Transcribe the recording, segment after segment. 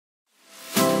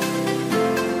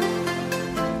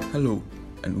Hello,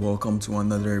 and welcome to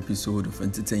another episode of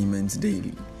Entertainment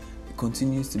Daily. It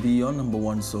continues to be your number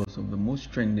one source of the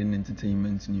most trending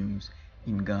entertainment news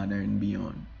in Ghana and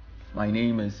beyond. My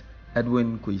name is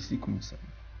Edwin Kwesi Kumsan.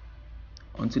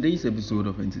 On today's episode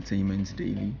of Entertainment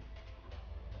Daily,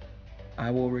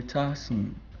 I will retire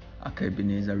soon,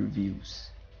 Akabenezer reviews.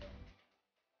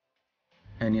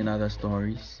 And in other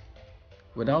stories,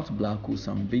 without Blacko,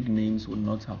 some big names would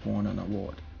not have won an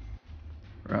award.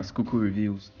 Raskuku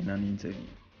reveals in an interview.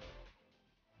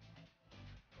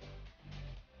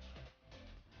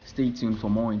 Stay tuned for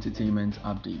more entertainment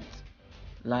updates.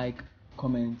 Like,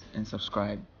 comment, and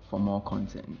subscribe for more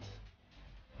content.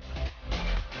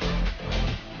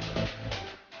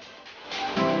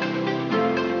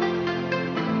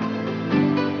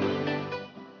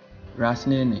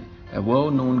 Rasnene, a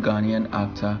well-known Ghanaian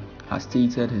actor, has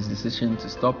stated his decision to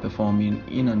stop performing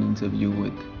in an interview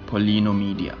with Paulino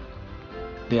Media.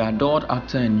 The adored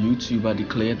actor and YouTuber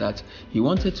declared that he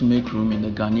wanted to make room in the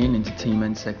Ghanaian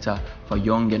entertainment sector for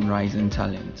young and rising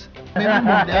talent.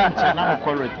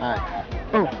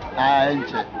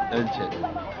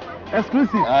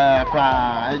 Exclusive.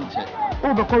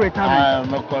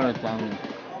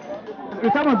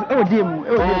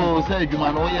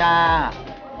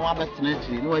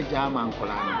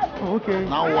 Okay.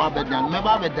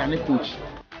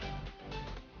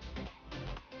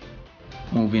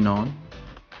 Moving on.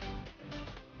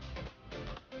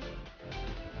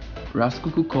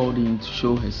 Raskuku called in to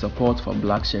show his support for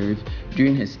Black Sheriff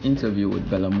during his interview with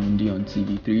Bellamundi on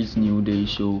TV3's New Day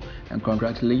show and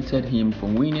congratulated him for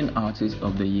winning Artist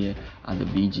of the Year at the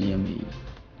VGMA.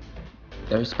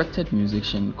 The respected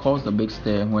musician caused a big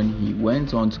stir when he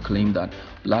went on to claim that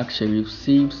Black Sheriff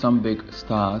saved some big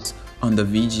stars on the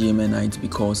VGMA night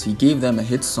because he gave them a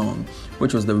hit song,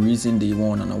 which was the reason they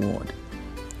won an award.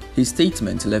 His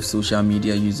statement left social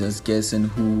media users guessing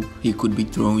who he could be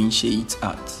throwing shades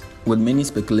at, with many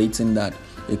speculating that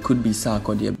it could be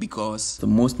Sarkodie because the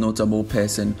most notable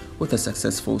person with a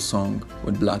successful song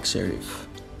with Black Sheriff.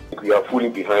 We are fully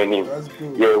behind him.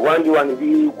 Yeah, one day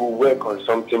we will work on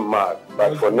something mad,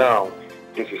 but for now,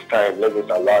 this is time. Let us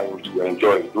allow him to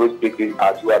enjoy those big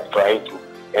artists who are trying to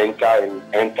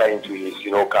enter into his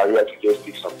career to just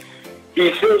pick some.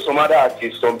 He saved some other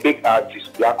artists, some big artists.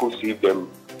 Blacko saved them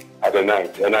at the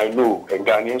night, and I know, and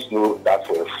Ghanaians know that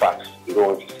for a fact. They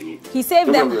don't want to see it. He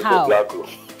saved them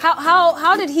how?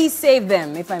 How did he save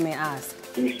them, if I may ask?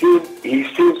 He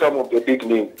saved some of the big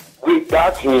names.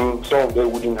 Without him, some of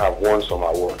them wouldn't have won some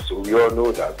awards. So we all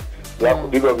know that. Blacko,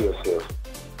 big up yourself.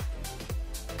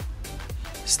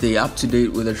 Stay up to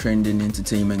date with the trending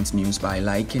entertainment news by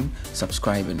liking,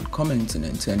 subscribing, commenting,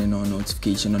 and turning on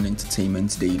notification on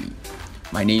Entertainment Daily.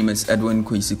 My name is Edwin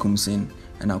Kwesi Kumsin,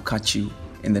 and I'll catch you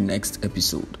in the next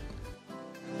episode.